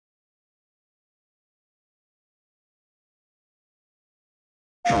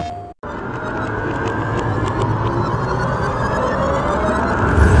Set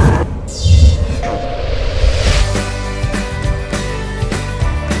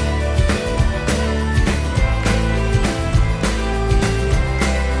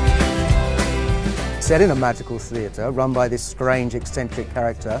in a magical theatre run by this strange eccentric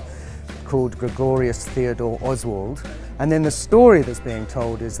character called Gregorius Theodore Oswald, and then the story that's being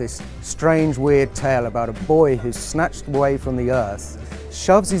told is this strange weird tale about a boy who's snatched away from the earth,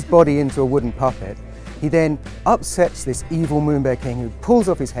 shoves his body into a wooden puppet. He then upsets this evil Moon Bear King who pulls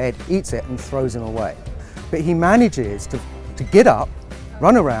off his head, eats it and throws him away. But he manages to get up,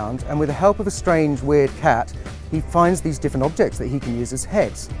 run around, and with the help of a strange weird cat he finds these different objects that he can use as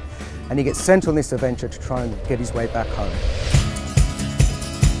heads. And he gets sent on this adventure to try and get his way back home.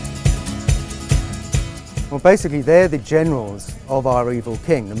 Well, basically they're the generals of our evil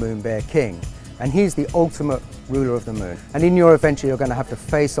king, the Moon Bear King, and he's the ultimate ruler of the moon. And in your adventure you're going to have to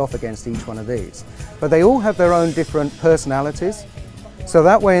face off against each one of these. But they all have their own different personalities, so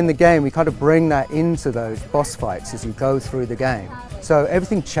that way in the game we kind of bring that into those boss fights as you go through the game. So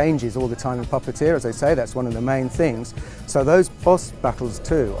everything changes all the time in Puppeteer, as I say, that's one of the main things. So those boss battles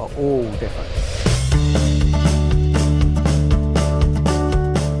too are all different.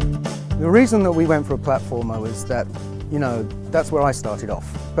 The reason that we went for a platformer was that, you know, that's where I started off.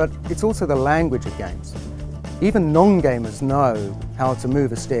 But it's also the language of games. Even non-gamers know how to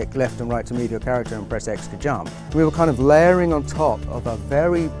move a stick left and right to move your character and press X to jump. We were kind of layering on top of a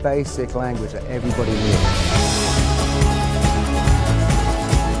very basic language that everybody knew.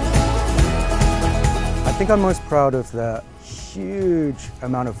 I think I'm most proud of the huge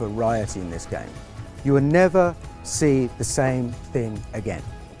amount of variety in this game. You will never see the same thing again.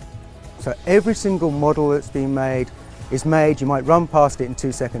 So every single model that's been made is made, you might run past it in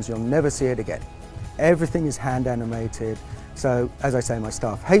 2 seconds, you'll never see it again. Everything is hand animated. So as I say, my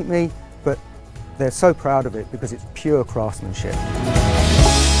staff hate me, but they're so proud of it because it's pure craftsmanship.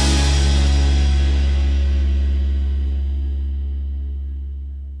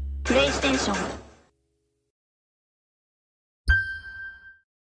 PlayStation